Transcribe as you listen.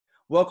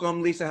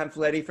Welcome, Lisa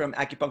Hanfileti from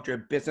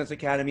Acupuncture Business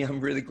Academy. I'm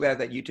really glad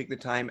that you took the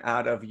time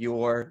out of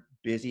your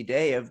busy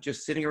day of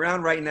just sitting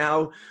around right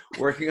now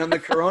working on the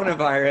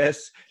coronavirus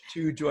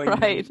to join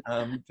me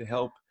to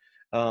help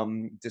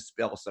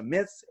dispel some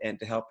myths and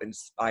to help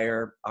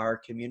inspire our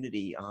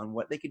community on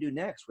what they can do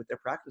next with their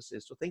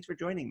practices. So thanks for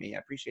joining me. I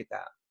appreciate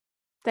that.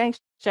 Thanks,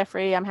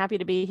 Jeffrey. I'm happy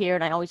to be here,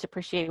 and I always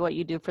appreciate what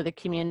you do for the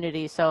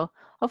community. So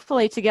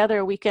hopefully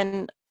together we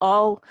can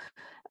all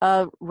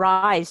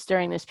rise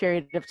during this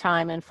period of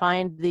time and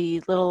find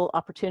the little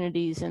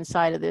opportunities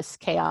inside of this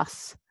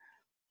chaos.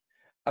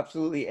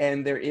 Absolutely.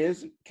 And there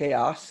is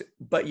chaos,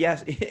 but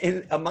yes,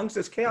 amongst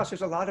this chaos,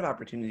 there's a lot of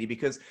opportunity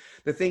because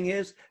the thing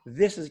is,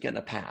 this is going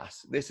to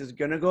pass. This is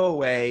going to go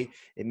away.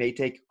 It may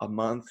take a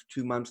month,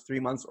 2 months, 3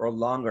 months, or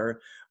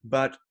longer.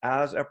 But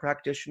as a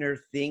practitioner,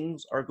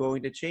 things are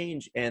going to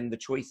change. And the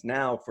choice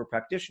now for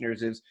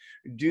practitioners is,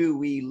 do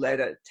we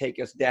let it take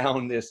us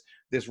down this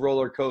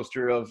roller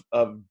coaster of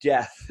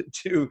death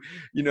to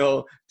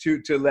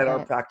let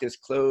our practice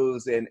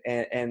close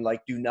and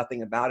like do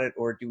nothing about it?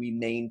 Or do we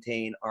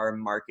maintain our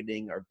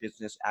marketing, our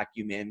business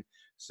acumen,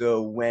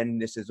 so when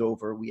this is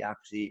over, we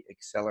actually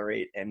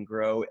accelerate and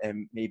grow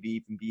and maybe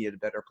even be at a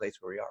better place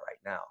where we are right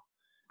now?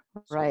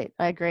 Right.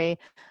 I agree.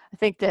 I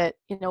think that,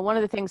 one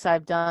of the things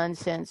I've done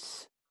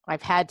since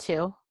I've had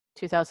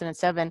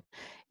 2007,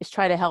 is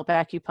try to help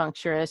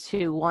acupuncturists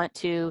who want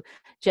to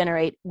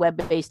generate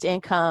web-based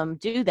income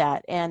do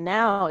that. And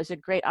now is a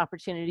great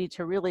opportunity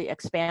to really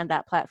expand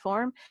that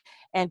platform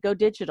and go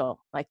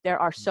digital. Like, there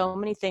are so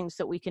many things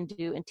that we can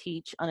do and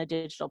teach on a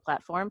digital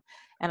platform.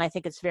 And I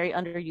think it's very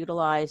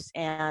underutilized,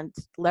 and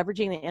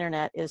leveraging the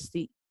internet is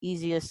the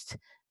easiest,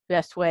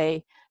 best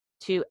way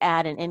to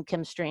add an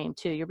income stream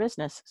to your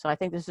business. So I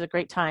think this is a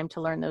great time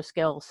to learn those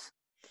skills.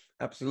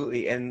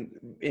 Absolutely. And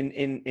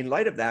in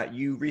light of that,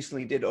 you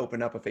recently did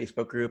open up a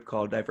Facebook group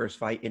called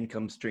Diversify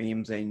Income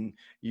Streams. And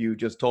you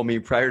just told me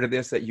prior to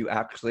this that you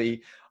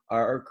actually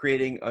are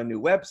creating a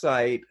new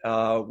website,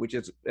 which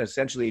is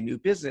essentially a new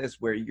business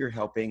where you're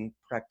helping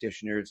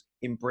practitioners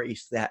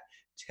embrace that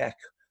tech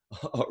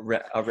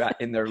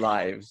in their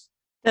lives.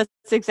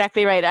 That's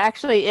exactly right.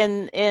 Actually,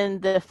 in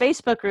the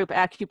Facebook group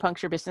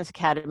Acupuncture Business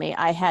Academy,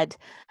 I had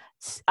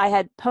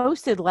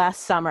posted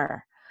last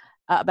summer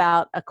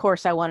about a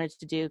course I wanted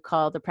to do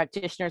called The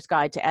Practitioner's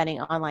Guide to Adding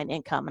Online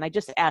Income. And I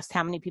just asked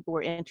how many people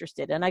were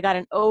interested, and I got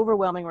an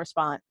overwhelming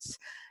response.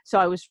 So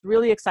I was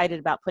really excited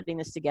about putting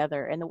this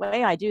together. And the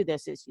way I do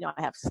this is,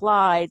 I have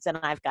slides, and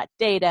I've got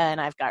data,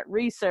 and I've got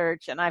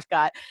research, and I've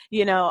got,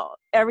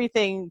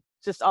 everything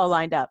just all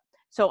lined up.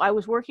 So I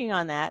was working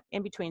on that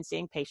in between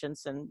seeing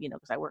patients and,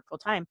 because I work full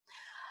time.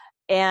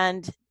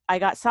 And I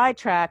got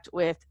sidetracked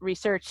with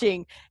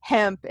researching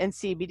hemp and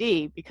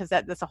CBD because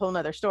that's a whole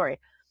nother story.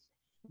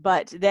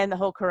 But then the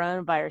whole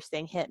coronavirus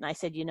thing hit, and I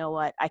said, you know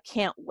what, I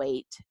can't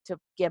wait to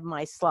give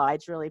my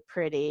slides really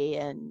pretty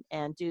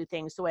and do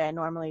things the way I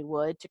normally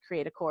would to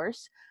create a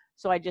course.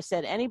 So I just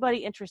said, anybody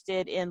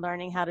interested in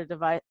learning how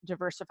to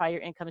diversify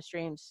your income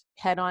streams,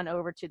 head on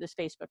over to this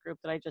Facebook group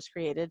that I just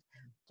created,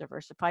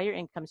 Diversify Your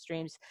Income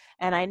Streams.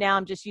 And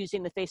I'm just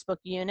using the Facebook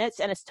units,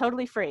 and it's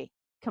totally free,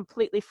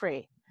 completely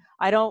free.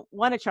 I don't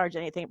want to charge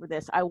anything for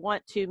this. I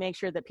want to make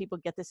sure that people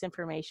get this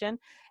information.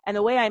 And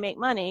the way I make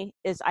money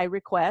is I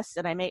request,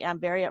 and I'm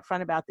very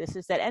upfront about this,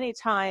 is that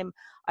anytime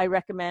I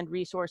recommend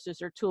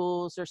resources or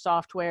tools or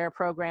software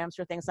programs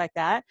or things like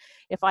that,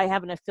 if I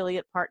have an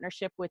affiliate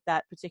partnership with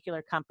that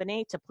particular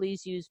company, to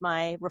please use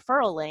my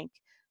referral link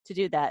to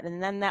do that.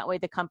 And then that way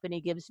the company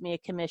gives me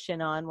a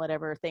commission on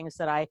whatever things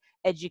that I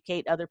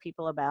educate other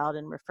people about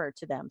and refer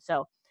to them.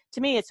 So to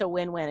me, it's a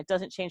win-win. It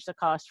doesn't change the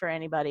cost for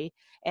anybody.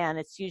 And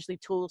it's usually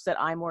tools that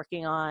I'm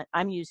working on,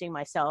 I'm using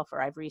myself,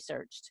 or I've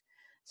researched.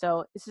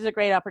 So this is a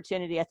great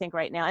opportunity, I think,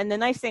 right now. And the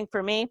nice thing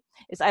for me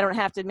is I don't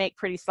have to make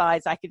pretty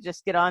slides. I could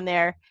just get on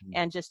there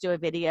and just do a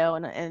video.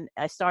 And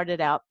I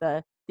started out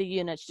the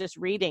units just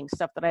reading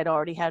stuff that I'd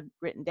already had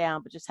written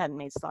down, but just hadn't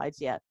made slides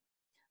yet.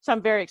 So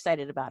I'm very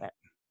excited about it.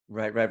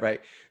 Right.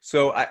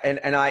 So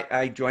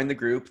I joined the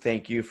group.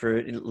 Thank you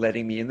for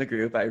letting me in the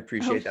group. I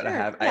appreciate that.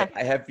 Sure.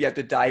 I have yet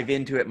to dive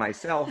into it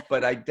myself,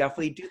 but I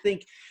definitely do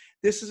think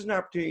this is an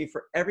opportunity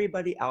for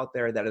everybody out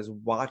there that is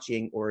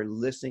watching or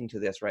listening to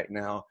this right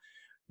now.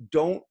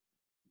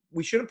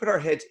 We shouldn't put our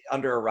heads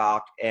under a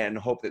rock and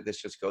hope that this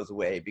just goes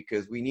away,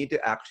 because we need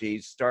to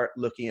actually start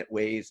looking at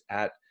ways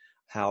at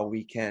how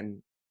we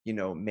can,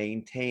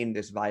 maintain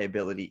this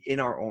viability in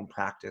our own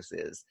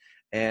practices.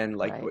 And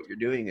what you're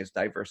doing is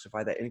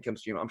diversify that income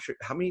stream. I'm sure,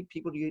 how many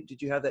people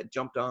did you have that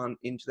jumped on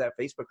into that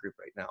Facebook group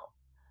right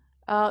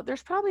now?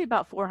 There's probably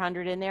about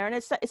 400 in there. And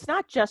it's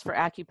not just for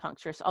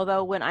acupuncturists,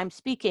 although when I'm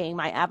speaking,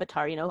 my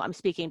avatar, I'm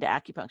speaking to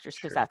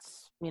acupuncturists because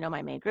that's,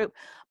 my main group.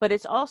 But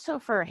it's also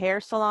for hair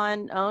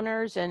salon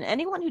owners and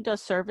anyone who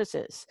does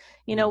services.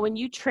 When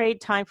you trade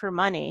time for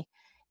money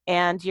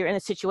and you're in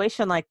a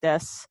situation like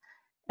this,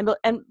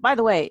 and by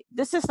the way,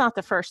 this is not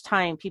the first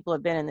time people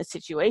have been in this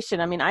situation.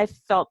 I mean, I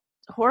felt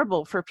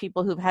horrible for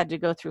people who've had to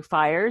go through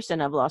fires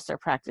and have lost their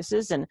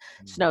practices, and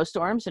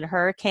snowstorms and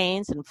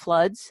hurricanes and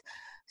floods.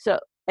 So,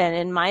 And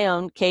in my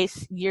own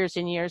case, years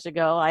and years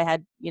ago, I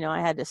had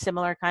a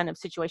similar kind of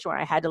situation where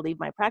I had to leave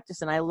my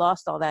practice and I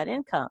lost all that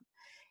income,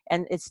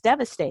 and it's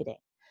devastating.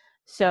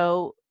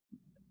 So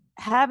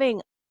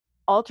having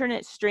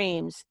alternate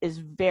streams is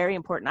very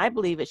important. I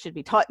believe it should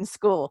be taught in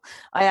school.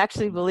 I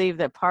actually believe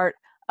that part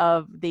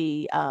of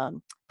the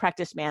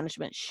practice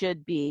management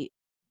should be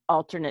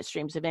alternate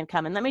streams of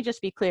income. And let me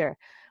just be clear.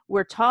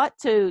 We're taught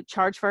to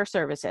charge for our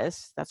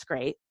services. That's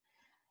great.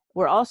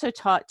 We're also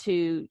taught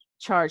to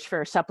charge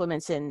for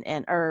supplements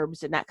and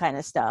herbs and that kind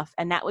of stuff.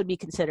 And that would be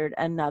considered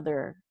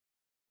another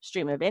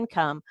stream of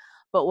income.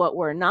 But what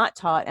we're not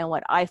taught, and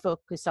what I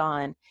focus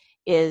on,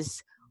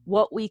 is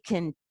what we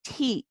can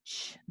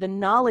teach, the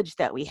knowledge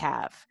that we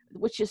have,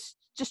 which is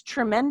just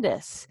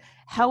tremendous,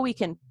 how we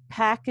can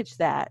package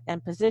that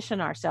and position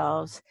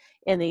ourselves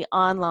in the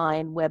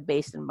online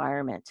web-based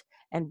environment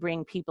and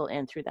bring people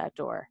in through that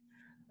door.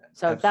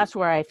 So Absolutely. That's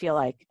where I feel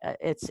like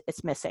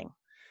it's missing.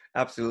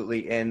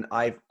 Absolutely. And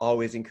I've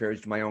always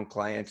encouraged my own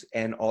clients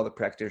and all the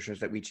practitioners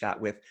that we chat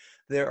with.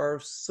 There are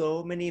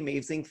so many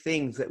amazing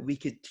things that we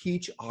could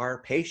teach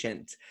our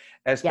patients,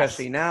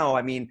 especially now.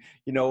 I mean,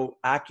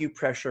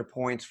 acupressure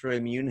points for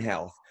immune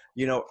health,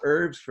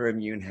 herbs for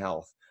immune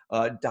health,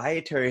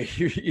 dietary,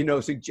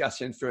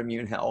 suggestions for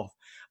immune health.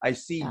 I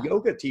see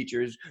yoga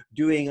teachers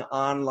doing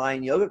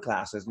online yoga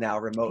classes now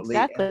remotely.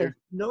 Exactly. And there's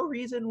no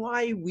reason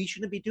why we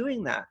shouldn't be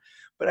doing that.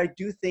 But I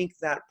do think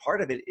that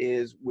part of it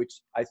is,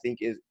 which I think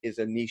is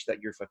a niche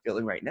that you're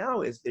fulfilling right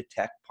now, is the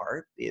tech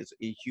part is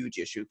a huge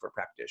issue for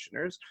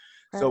practitioners.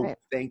 So Right.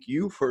 thank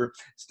you for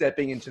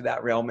stepping into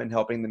that realm and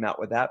helping them out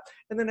with that.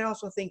 And then I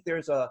also think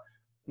there's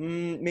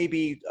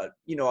maybe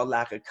a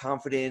lack of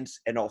confidence,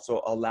 and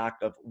also a lack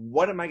of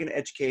what am I going to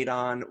educate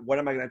on, what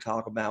am I going to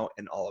talk about,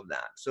 and all of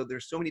that. So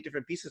there's so many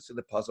different pieces to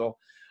the puzzle.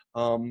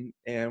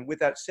 And with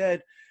that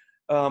said,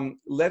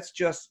 let's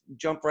just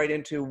jump right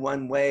into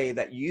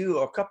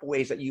a couple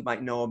ways that you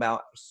might know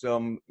about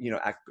some,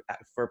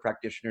 for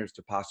practitioners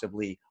to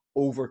possibly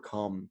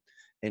overcome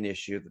an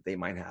issue that they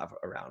might have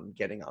around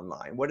getting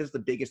online. What is the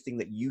biggest thing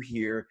that you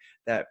hear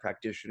that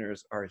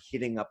practitioners are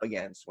hitting up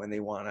against when they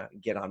want to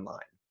get online?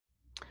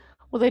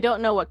 Well, they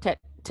don't know what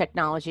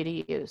technology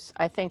to use.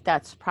 I think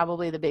that's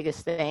probably the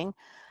biggest thing.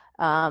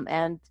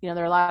 And there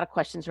are a lot of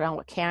questions around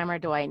what camera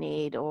do I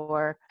need,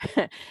 or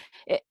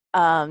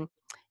how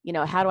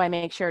do I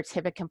make sure it's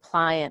HIPAA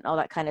compliant, all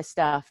that kind of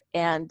stuff.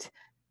 And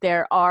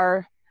there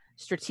are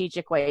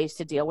strategic ways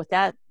to deal with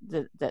that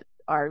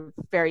are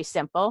very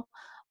simple.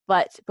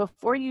 But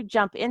before you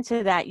jump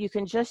into that, you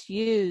can just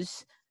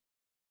use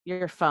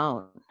your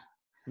phone.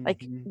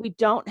 Like, we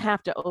don't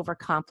have to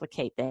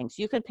overcomplicate things.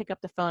 You can pick up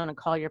the phone and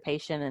call your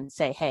patient and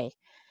say, hey,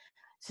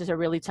 this is a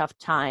really tough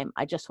time.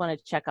 I just wanted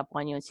to check up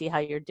on you and see how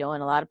you're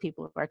doing. A lot of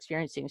people are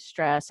experiencing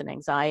stress and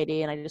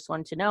anxiety, and I just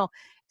wanted to know,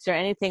 is there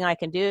anything I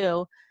can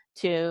do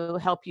to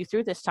help you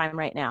through this time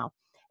right now?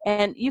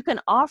 And you can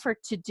offer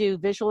to do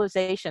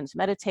visualizations,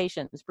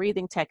 meditations,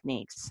 breathing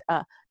techniques.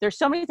 There's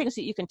so many things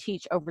that you can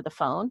teach over the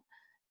phone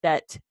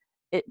that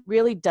it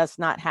really does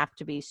not have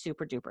to be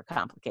super duper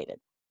complicated.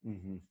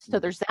 So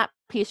there's that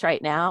piece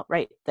right now,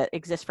 right, that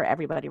exists for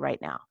everybody right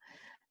now.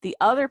 The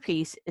other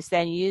piece is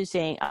then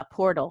using a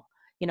portal,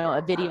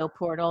 a video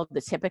portal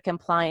that's HIPAA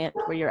compliant,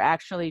 where you're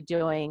actually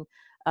doing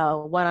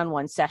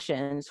one-on-one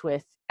sessions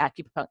with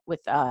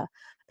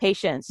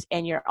patients,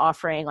 and you're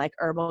offering like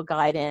herbal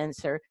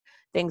guidance or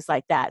things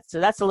like that. So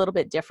that's a little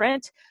bit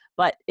different,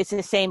 but it's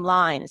the same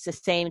line, it's the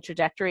same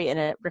trajectory, and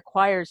it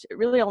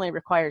really only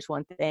requires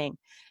one thing,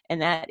 and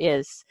that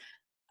is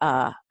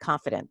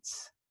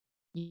confidence.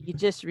 You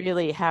just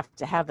really have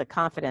to have the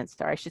confidence,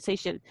 or I should say,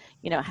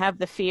 have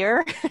the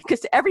fear,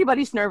 because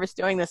everybody's nervous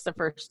doing this the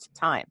first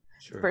time,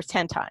 first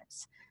 10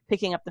 times.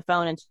 Picking up the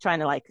phone and trying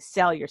to like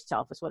sell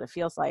yourself is what it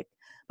feels like.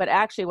 But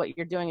actually what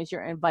you're doing is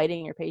you're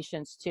inviting your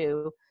patients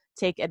to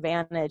take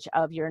advantage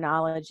of your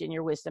knowledge and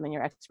your wisdom and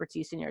your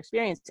expertise and your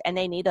experience. And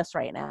they need us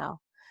right now.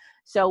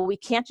 So we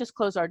can't just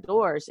close our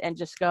doors and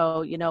just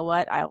go, you know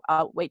what,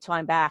 I'll wait till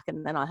I'm back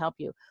and then I'll help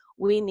you.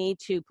 We need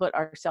to put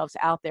ourselves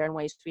out there in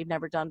ways we've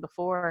never done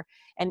before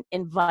and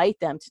invite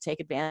them to take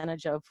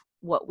advantage of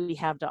what we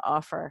have to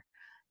offer.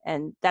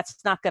 And that's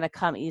not going to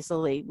come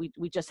easily.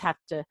 We just have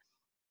to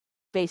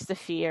face the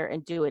fear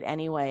and do it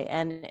anyway.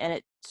 And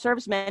it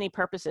serves many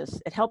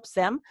purposes. It helps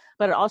them,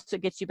 but it also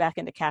gets you back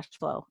into cash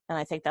flow. And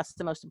I think that's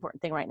the most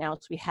important thing right now,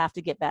 is we have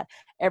to get back.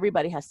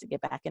 Everybody has to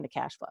get back into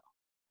cash flow.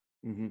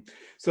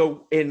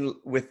 So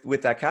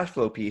with that cash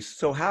flow piece,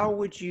 so how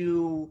would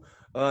you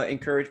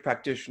encourage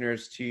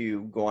practitioners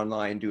to go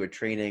online, do a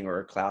training or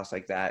a class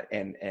like that,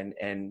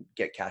 and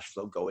get cash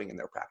flow going in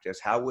their practice?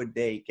 How would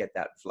they get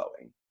that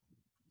flowing?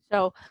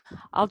 So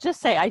I'll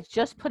just say, I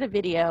just put a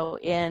video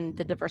in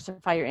the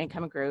Diversify Your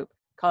Income group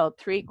called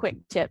 3 Quick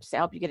Tips to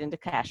Help You Get into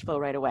Cash Flow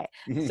Right Away.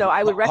 So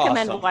I would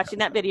recommend watching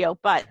that video,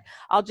 but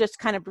I'll just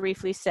kind of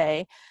briefly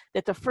say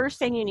that the first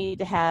thing you need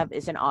to have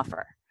is an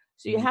offer.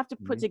 So you have to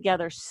put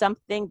together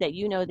something that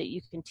you know that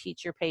you can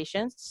teach your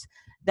patients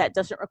that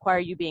doesn't require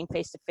you being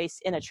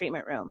face-to-face in a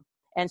treatment room.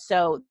 And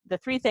so the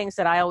three things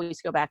that I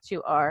always go back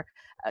to are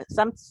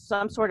some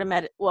sort of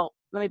well,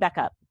 let me back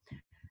up.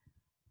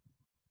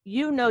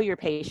 You know your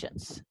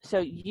patients, so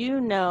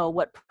you know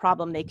what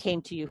problem they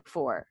came to you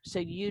for. So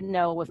you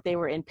know if they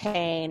were in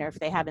pain, or if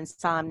they have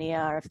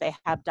insomnia, or if they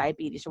have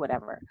diabetes or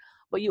whatever.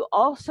 But you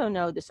also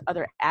know this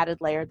other added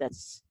layer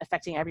that's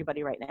affecting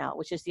everybody right now,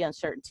 which is the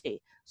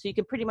uncertainty. So you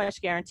can pretty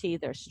much guarantee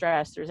there's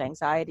stress, there's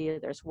anxiety,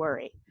 there's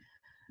worry.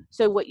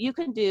 So what you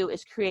can do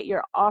is create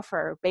your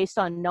offer based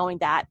on knowing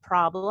that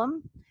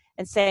problem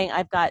and saying,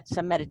 I've got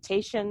some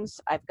meditations,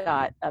 I've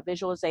got a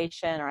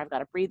visualization, or I've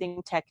got a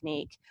breathing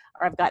technique,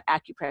 or I've got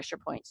acupressure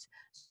points.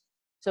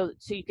 So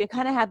you can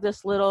kind of have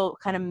this little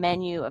kind of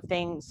menu of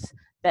things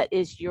that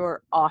is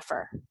your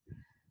offer.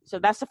 So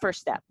that's the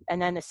first step.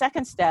 And then the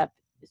second step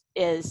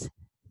is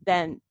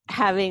then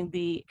having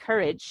the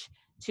courage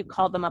to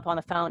call them up on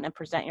the phone and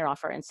present your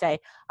offer and say,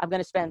 I'm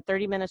going to spend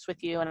 30 minutes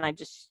with you. And I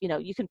just,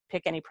 you can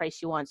pick any price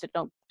you want. So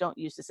don't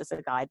use this as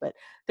a guide, but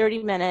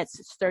 30 minutes,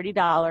 it's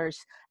 $30.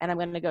 And I'm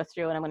going to go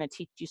through and I'm going to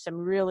teach you some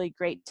really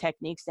great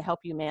techniques to help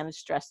you manage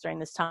stress during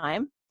this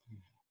time.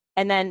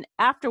 And then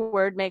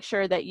afterward, make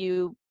sure that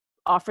you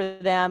offer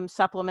them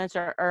supplements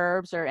or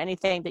herbs or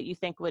anything that you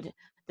think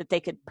that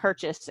they could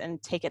purchase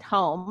and take it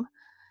home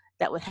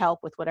that would help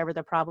with whatever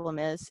the problem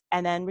is,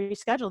 and then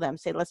reschedule them.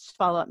 Say, let's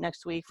follow up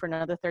next week for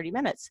another 30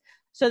 minutes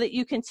so that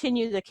you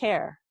continue the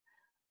care.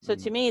 So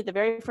to me, the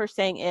very first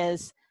thing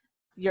is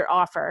your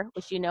offer,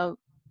 which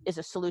is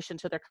a solution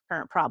to their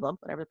current problem,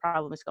 whatever the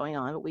problem is going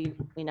on. But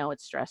we know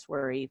it's stress,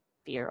 worry,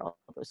 fear, all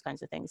those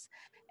kinds of things.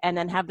 And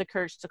then have the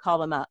courage to call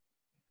them up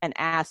and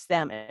ask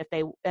them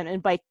and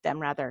invite them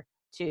rather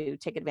to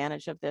take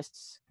advantage of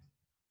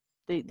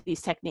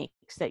these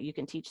techniques that you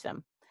can teach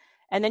them.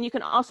 And then you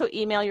can also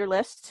email your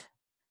list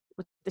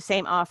with the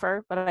same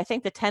offer. But I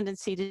think the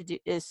tendency to do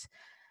is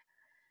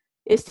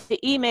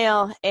to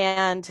email,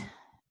 and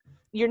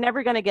you're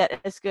never going to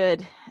get as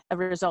good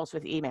results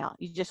with email.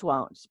 You just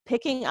won't.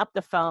 Picking up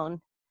the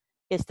phone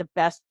is the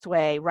best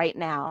way right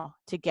now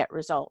to get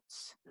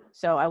results.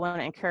 So I want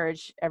to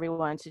encourage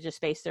everyone to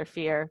just face their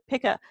fear.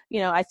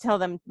 I tell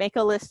them, make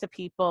a list of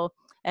people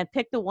and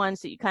pick the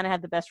ones that you kind of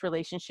have the best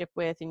relationship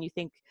with and you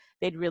think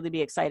they'd really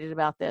be excited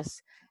about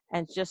this,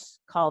 and just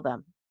call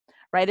them.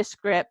 Write a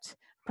script,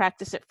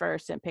 practice it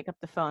first, and pick up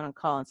the phone and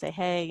call and say,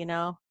 hey,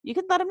 you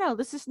can let them know,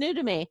 this is new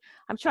to me.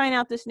 I'm trying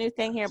out this new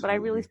thing here, but I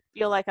really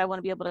feel like I want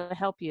to be able to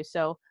help you.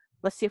 So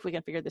let's see if we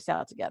can figure this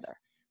out together.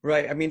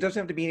 Right. I mean, it doesn't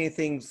have to be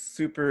anything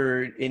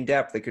super in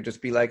depth. It could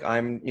just be like, I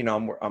know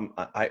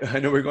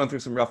we're going through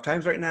some rough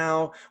times right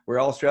now. We're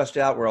all stressed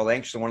out. We're all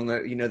anxious. I want to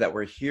let you know that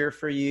we're here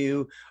for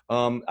you.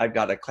 I've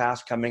got a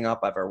class coming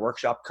up. I have a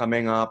workshop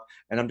coming up,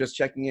 and I'm just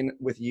checking in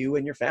with you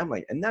and your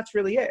family. And that's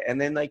really it. And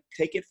then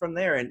take it from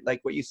there. And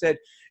like what you said,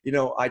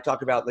 I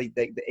talk about the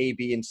A,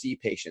 B, and C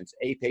patients.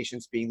 A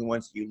patients being the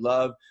ones that you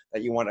love,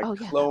 that you want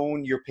to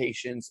clone your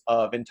patients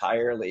of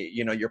entirely,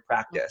 your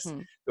practice. Mm-hmm.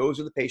 Those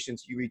are the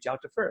patients you reach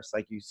out to first.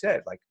 Like you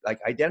said, like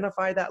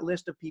identify that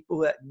list of people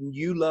that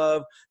you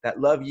love, that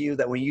love you,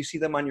 that when you see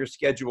them on your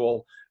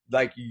schedule,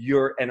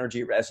 your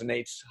energy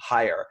resonates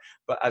higher.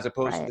 But as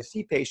opposed to the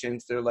C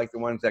patients, they're like the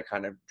ones that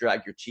kind of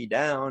drag your chi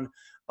down.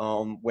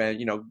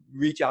 When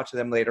reach out to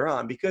them later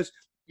on, because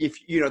if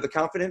the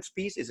confidence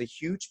piece is a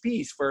huge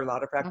piece for a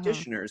lot of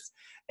practitioners.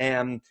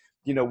 Mm-hmm.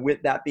 And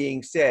with that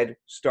being said,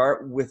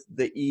 start with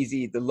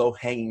the low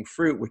hanging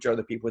fruit, which are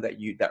the people that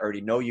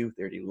already know you,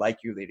 they already like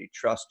you, they already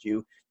trust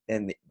you,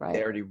 and they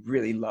already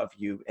really love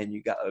you, and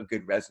you got a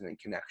good resonant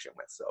connection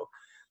with. So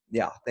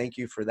yeah, thank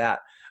you for that.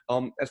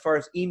 As far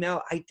as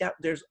email, I doubt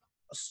there's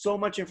so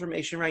much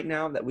information right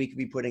now that we could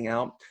be putting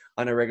out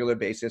on a regular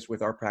basis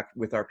with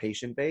our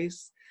patient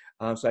base.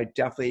 So I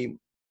definitely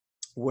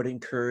would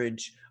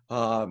encourage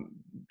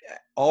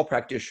all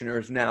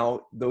practitioners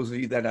now, those of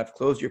you that have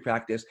closed your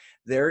practice,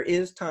 there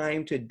is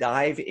time to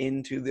dive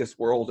into this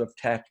world of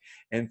tech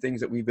and things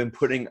that we've been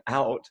putting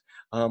out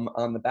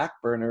on the back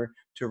burner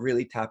to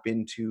really tap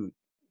into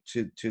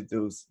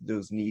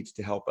those needs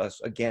to help us,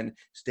 again,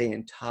 stay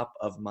in top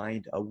of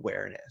mind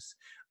awareness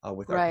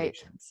with our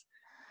patients.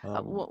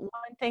 One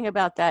thing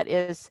about that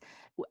is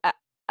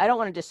I don't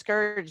want to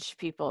discourage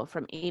people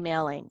from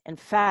emailing. In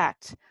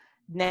fact,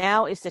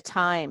 now is the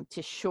time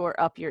to shore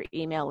up your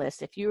email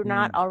list. If you're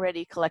not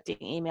already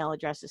collecting email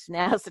addresses,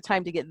 now's the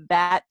time to get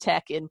that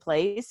tech in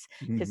place,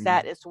 because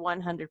that is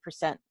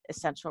 100%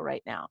 essential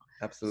right now.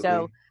 Absolutely.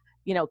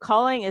 So,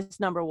 calling is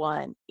number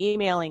one,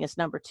 emailing is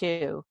number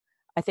two.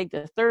 I think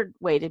the third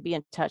way to be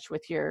in touch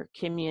with your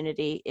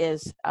community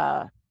is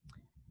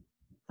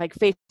like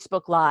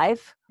Facebook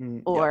Live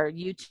or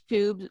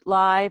YouTube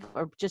Live,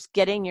 or just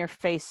getting your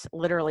face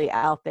literally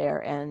out there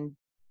and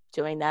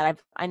doing that.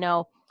 I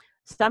know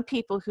some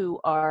people who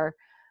are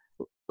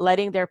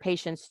letting their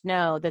patients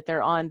know that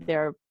they're on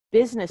their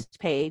business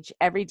page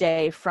every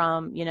day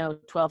from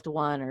 12 to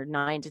 1 or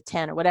 9 to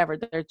 10 or whatever.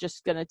 They're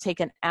just going to take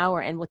an hour,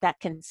 and with that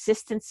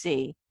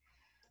consistency,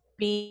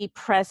 be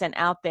present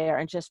out there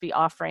and just be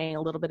offering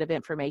a little bit of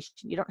information.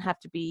 You don't have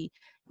to be,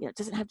 it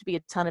doesn't have to be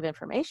a ton of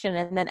information.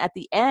 And then at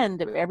the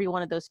end of every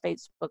one of those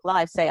Facebook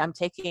Lives, say, I'm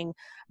taking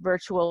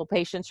virtual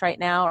patients right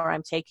now, or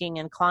I'm taking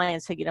in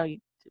clients. So,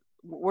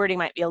 wording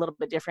might be a little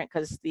bit different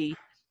because the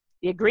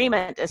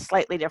agreement is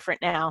slightly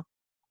different now.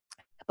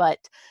 But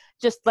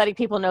just letting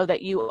people know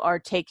that you are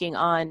taking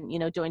on,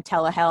 doing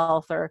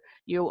telehealth, or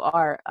you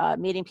are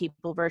meeting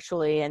people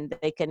virtually, and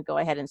they can go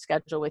ahead and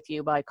schedule with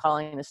you by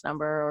calling this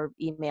number or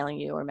emailing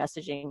you or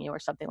messaging you or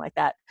something like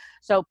that.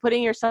 So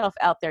putting yourself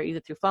out there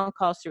either through phone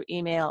calls, through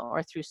email,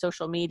 or through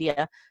social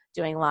media,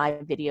 doing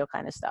live video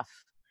kind of stuff.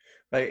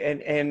 Right.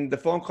 And the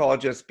phone call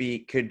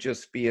could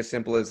just be as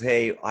simple as,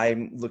 hey,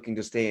 I'm looking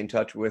to stay in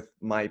touch with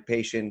my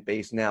patient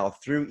base now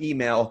through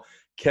email.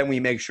 Can we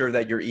make sure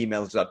that your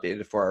email is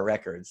updated for our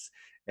records?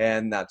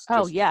 And that's just,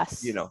 oh,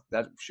 yes.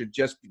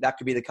 That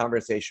could be the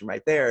conversation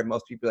right there. And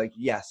most people are like,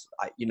 yes,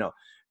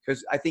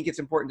 because I think it's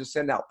important to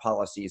send out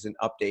policies and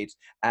updates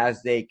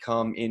as they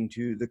come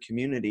into the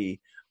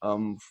community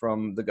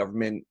from the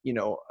government,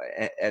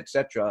 et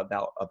cetera,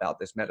 about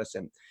this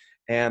medicine.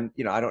 And,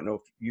 I don't know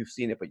if you've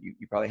seen it, but you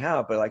probably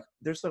have, but like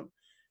there's some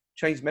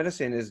Chinese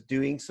medicine is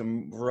doing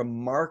some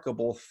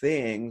remarkable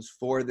things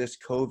for this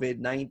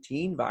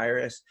COVID-19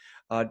 virus.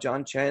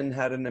 John Chen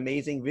had an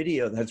amazing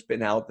video that's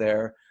been out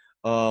there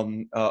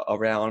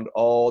around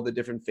all the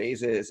different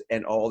phases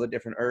and all the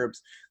different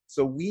herbs.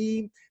 So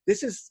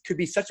could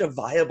be such a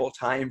viable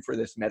time for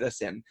this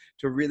medicine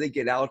to really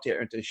get out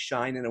there and to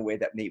shine in a way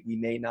that we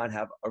may not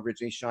have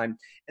originally shined.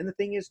 And the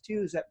thing is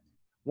too, is that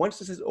once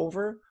this is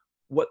over,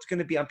 what's going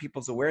to be on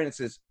people's awareness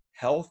is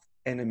health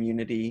and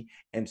immunity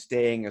and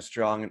staying as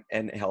strong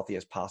and healthy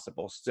as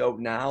possible. So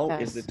now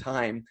is the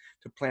time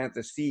to plant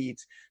the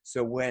seeds.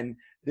 So when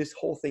this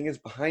whole thing is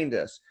behind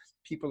us,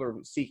 people are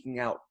seeking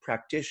out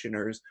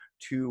practitioners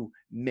to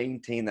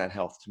maintain that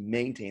health, to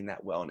maintain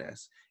that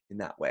wellness in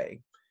that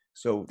way.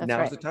 So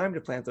now's the time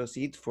to plant those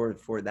seeds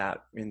for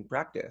that in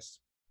practice.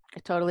 I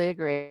totally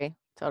agree.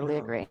 Totally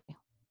agree.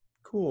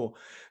 Cool.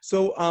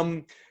 So,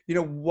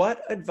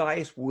 what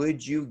advice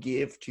would you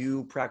give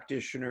to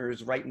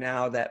practitioners right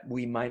now that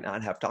we might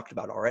not have talked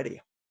about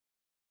already?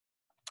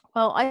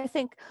 Well, I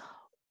think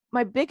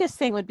my biggest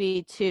thing would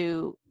be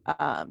to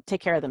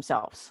take care of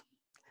themselves.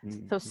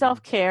 Mm-hmm. So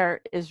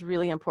self-care is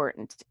really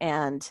important.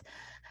 And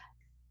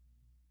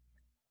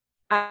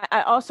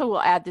I also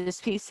will add this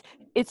piece.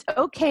 It's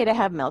okay to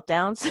have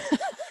meltdowns.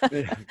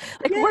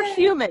 We're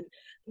human.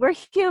 We're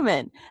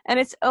human. And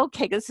it's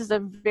okay. This is a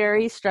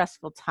very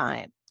stressful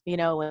time.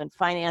 When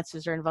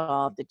finances are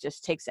involved, it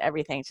just takes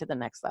everything to the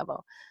next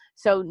level.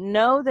 So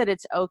know that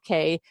it's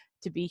okay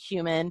to be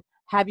human,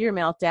 have your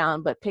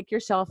meltdown, but pick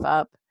yourself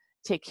up,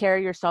 take care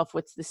of yourself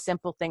with the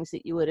simple things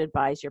that you would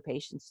advise your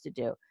patients to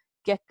do.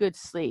 Get good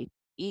sleep,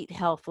 eat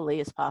healthily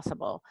as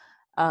possible,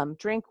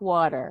 drink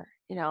water,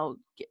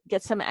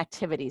 get some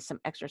activity, some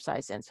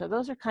exercise in. So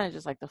those are kind of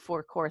just like the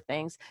 4 core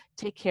things.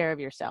 Take care of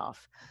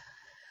yourself.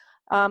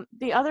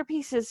 The other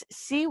piece is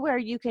see where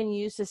you can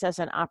use this as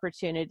an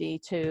opportunity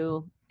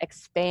to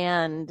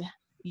expand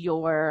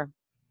your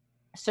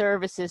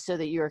services so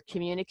that you're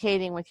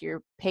communicating with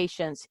your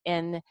patients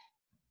in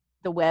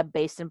the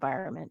web-based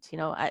environment.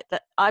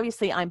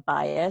 Obviously I'm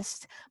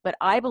biased, but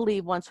I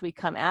believe once we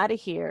come out of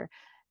here,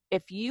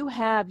 if you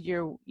have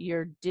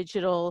your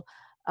digital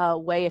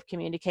way of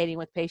communicating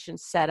with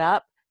patients set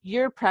up,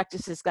 your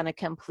practice is going to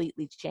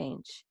completely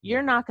change.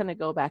 You're not going to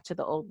go back to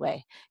the old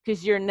way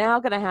because you're now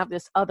going to have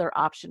this other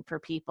option for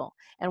people.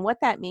 And what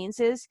that means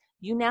is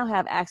you now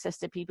have access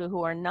to people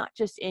who are not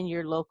just in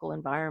your local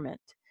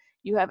environment.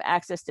 You have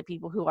access to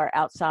people who are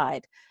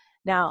outside.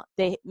 Now,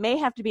 they may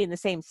have to be in the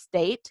same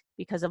state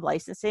because of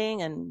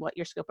licensing and what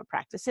your scope of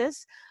practice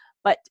is,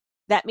 but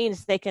that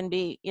means they can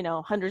be,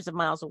 hundreds of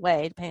miles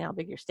away, depending on how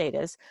big your state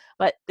is,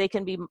 but they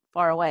can be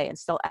far away and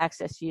still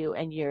access you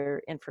and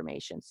your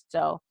information.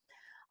 So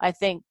I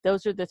think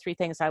those are the 3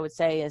 things I would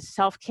say is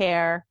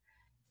self-care,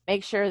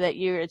 make sure that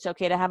it's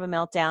okay to have a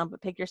meltdown,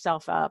 but pick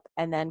yourself up,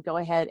 and then go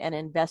ahead and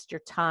invest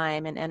your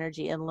time and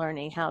energy in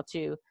learning how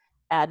to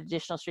add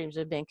additional streams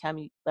of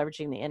income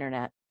leveraging the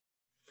internet.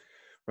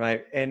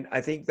 Right. And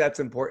I think that's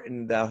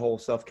important, that whole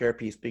self-care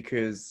piece,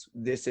 because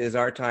this is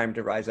our time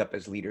to rise up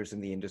as leaders in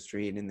the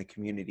industry and in the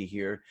community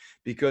here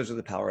because of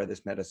the power of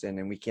this medicine.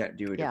 And we can't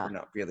do it if we're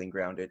not feeling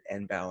grounded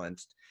and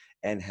balanced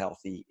and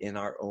healthy in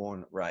our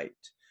own right.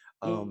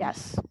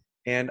 Yes.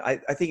 And I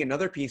think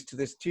another piece to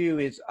this too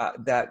is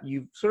that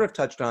you've sort of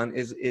touched on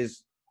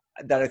is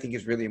that I think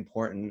is really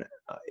important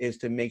is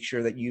to make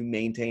sure that you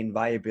maintain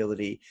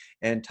viability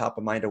and top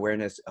of mind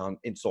awareness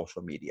in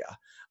social media,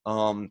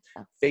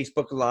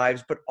 Facebook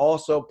Lives, but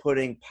also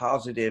putting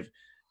positive,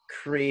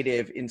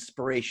 creative,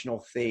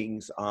 inspirational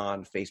things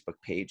on Facebook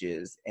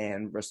pages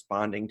and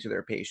responding to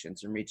their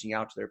patients and reaching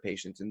out to their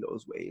patients in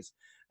those ways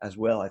as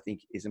well, I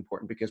think is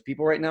important because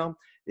people right now,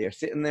 they are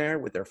sitting there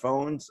with their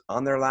phones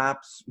on their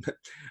laps,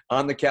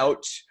 on the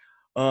couch,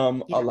 a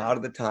lot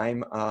of the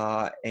time,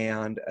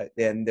 and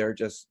then they're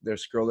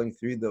scrolling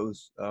through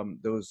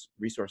those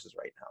resources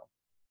right now.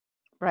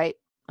 Right.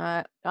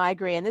 I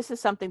agree. And this is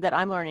something that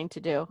I'm learning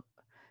to do.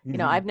 You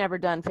know, Hmm. I've never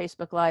done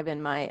Facebook Live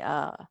in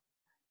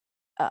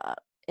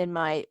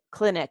my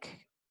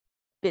clinic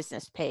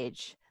business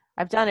page.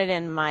 I've done it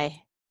in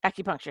my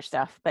acupuncture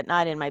stuff, but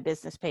not in my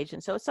business page.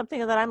 And so it's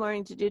something that I'm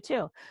learning to do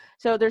too.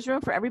 So there's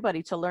room for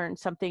everybody to learn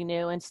something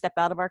new and step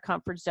out of our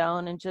comfort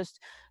zone and just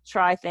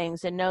try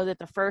things and know that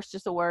the first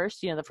is the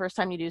worst. You know, the first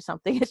time you do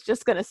something, it's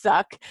just going to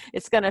suck.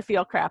 It's going to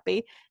feel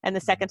crappy. And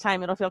the second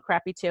time it'll feel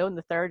crappy too. And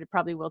the third, it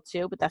probably will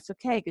too, but that's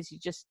okay because you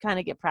just kind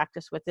of get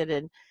practice with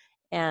it.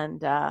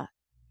 And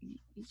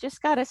you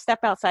just got to step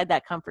outside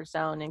that comfort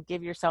zone and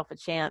give yourself a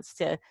chance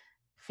to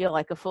feel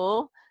like a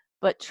fool.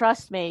 But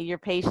trust me, your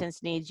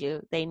patients need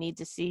you. They need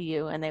to see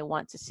you and they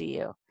want to see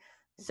you.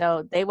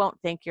 So they won't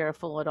think you're a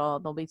fool at all.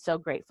 They'll be so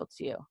grateful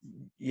to you.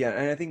 Yeah,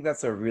 and I think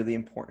that's a really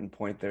important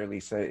point there,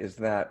 Lisa, is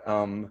that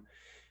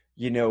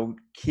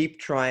keep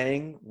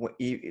trying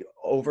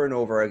over and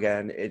over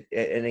again. And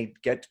it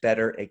gets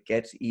better, it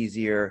gets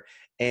easier,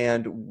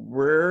 and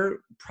we're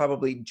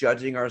probably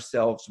judging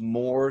ourselves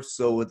more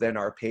so than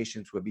our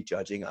patients would be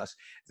judging us.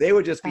 They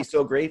would just be so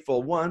Absolutely.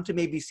 grateful, one, to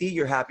maybe see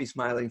your happy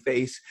smiling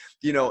face,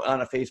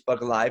 on a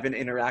Facebook Live and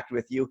interact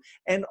with you,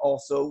 and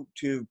also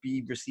to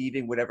be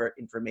receiving whatever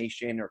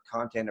information or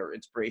content or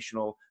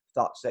inspirational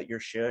thoughts that you're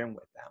sharing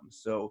with them.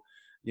 So,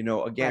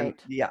 again,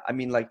 Right. yeah, I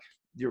mean, like,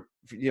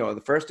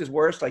 the first is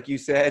worse, like you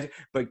said,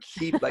 but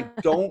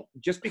don't,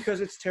 just because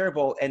it's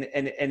terrible and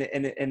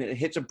it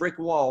hits a brick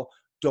wall,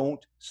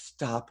 don't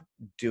stop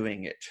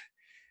doing it.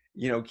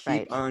 Keep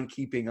Right. on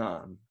keeping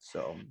on.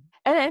 So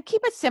And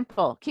keep it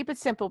simple. Keep it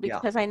simple yeah.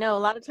 because I know a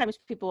lot of times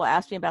people will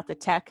ask me about the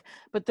tech,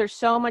 but there's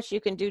so much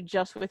you can do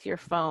just with your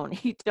phone.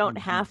 You don't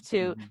Hmm. have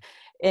to Hmm.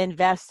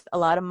 invest a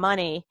lot of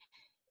money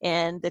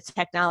in the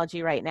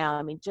technology right now.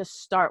 I mean,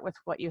 just start with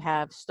what you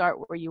have,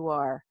 start where you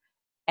are,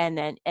 and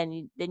then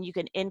you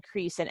can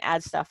increase and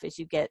add stuff as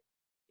you get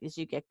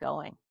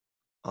going.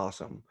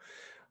 Awesome.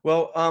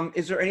 Well,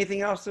 is there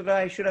anything else that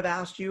I should have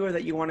asked you or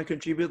that you want to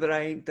contribute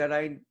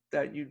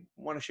that you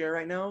want to share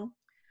right now?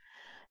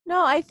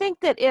 No, I think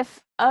that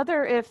if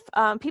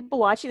people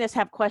watching this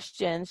have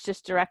questions,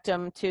 just direct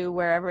them to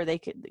wherever they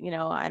could. You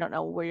know, I don't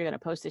know where you're going to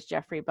post this,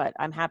 Jeffrey, but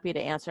I'm happy to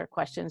answer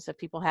questions if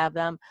people have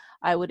them.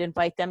 I would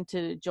invite them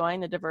to join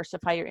the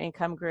Diversify Your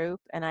Income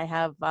group, and I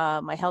have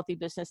my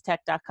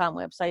healthybusinesstech.com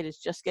website is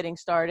just getting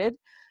started,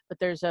 but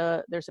there's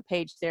a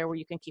page there where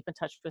you can keep in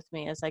touch with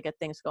me as I get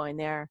things going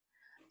there.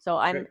 So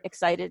I'm Great.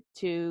 excited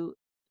to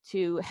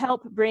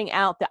help bring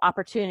out the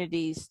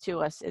opportunities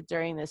to us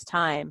during this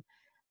time,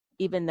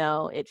 even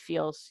though it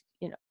feels,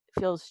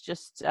 feels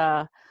just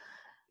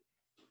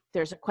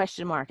there's a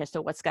question mark as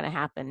to what's going to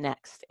happen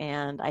next.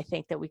 And I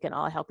think that we can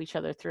all help each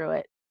other through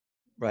it.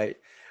 Right.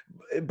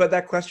 But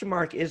that question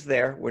mark is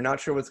there. We're not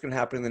sure what's going to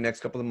happen in the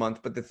next couple of months.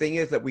 But the thing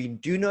is that we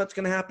do know what's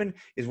going to happen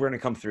is we're going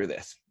to come through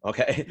this.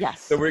 Okay. So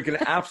Yes, we're going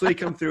to absolutely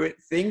come through it.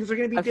 Things are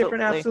going to be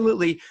different.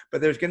 absolutely.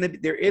 Absolutely.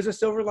 But there is a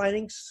silver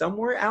lining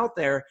somewhere out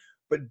there,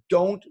 but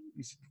don't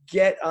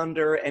get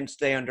under and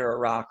stay under a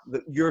rock.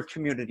 Your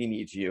community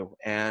needs you.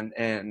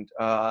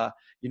 Our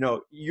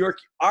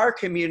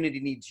community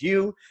needs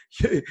you.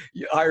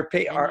 And Our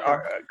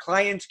you.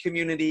 clients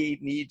community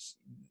needs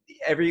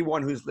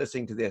everyone who's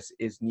listening to this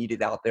is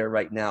needed out there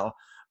right now,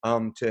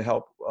 to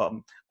help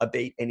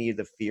abate any of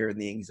the fear and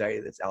the anxiety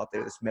that's out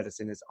there. This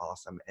medicine is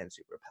awesome and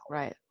super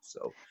powerful. Right.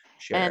 So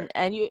share it.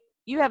 And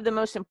you have the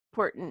most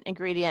important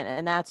ingredient,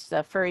 and that's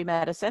the furry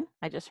medicine.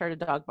 I just heard a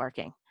dog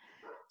barking.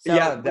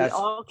 Yeah, So we that's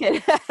all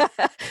can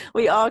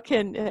we all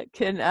can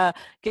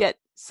get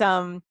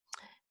some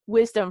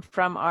wisdom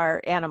from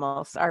our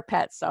animals, our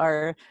pets,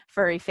 our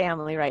furry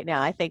family right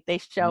now. I think they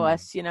show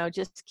us,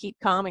 just keep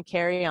calm and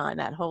carry on.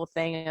 That whole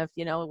thing of,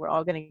 we're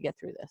all going to get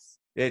through this.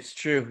 it's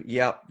true.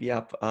 Yep,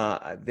 yep.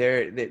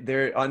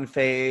 They're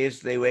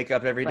unfazed. They wake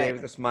up every day Right.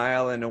 with a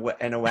smile and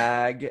a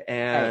wag, Right.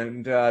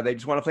 and they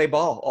just want to play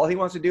ball. All he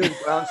wants to do is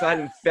go outside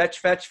and fetch,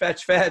 fetch,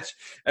 fetch, fetch.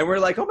 And we're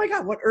like, oh my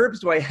God, what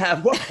herbs do I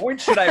have? What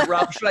point should I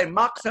rub? Should I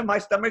mock some my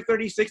stomach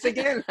 36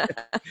 again?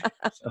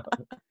 So,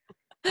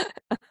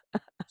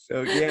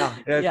 so yeah,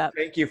 Yeah.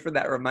 thank you for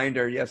that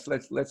reminder. Yes,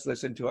 let's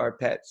listen to our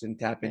pets and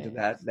tap into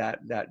that Yes.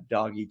 that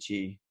doggy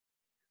chi.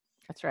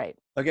 That's right.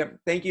 Again,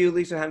 thank you,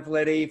 Lisa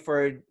Hanfileti,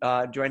 for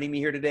joining me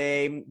here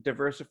today.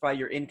 Diversify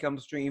your income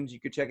streams. You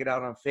could check it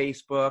out on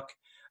Facebook.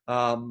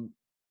 Um,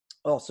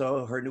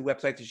 Also, her new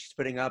website that she's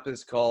putting up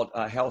is called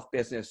Health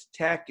Business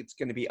Tech. It's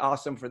going to be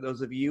awesome for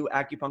those of you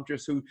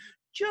acupuncturists who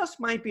just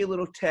might be a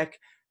little tech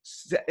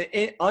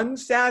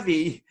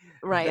unsavvy.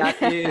 Right.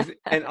 That is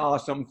an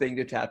awesome thing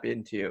to tap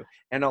into.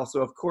 And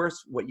also, of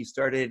course, what you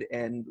started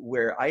and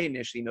where I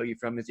initially know you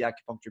from is the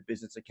Acupuncture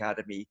Business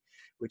Academy,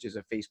 which is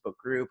a Facebook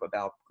group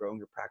about growing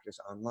your practice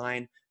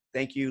online.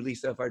 Thank you,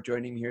 Lisa, for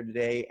joining me here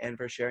today and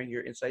for sharing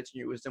your insights and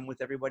your wisdom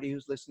with everybody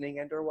who's listening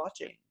and or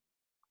watching.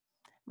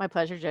 My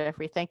pleasure,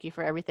 Jeffrey. Thank you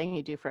for everything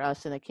you do for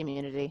us in the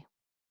community.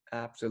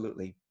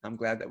 Absolutely. I'm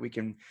glad that we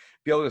can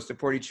be able to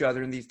support each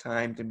other in these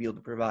times and be able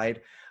to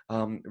provide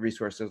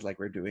resources like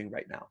we're doing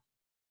right now.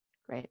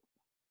 Great.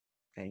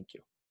 Thank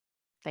you.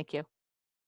 Thank you.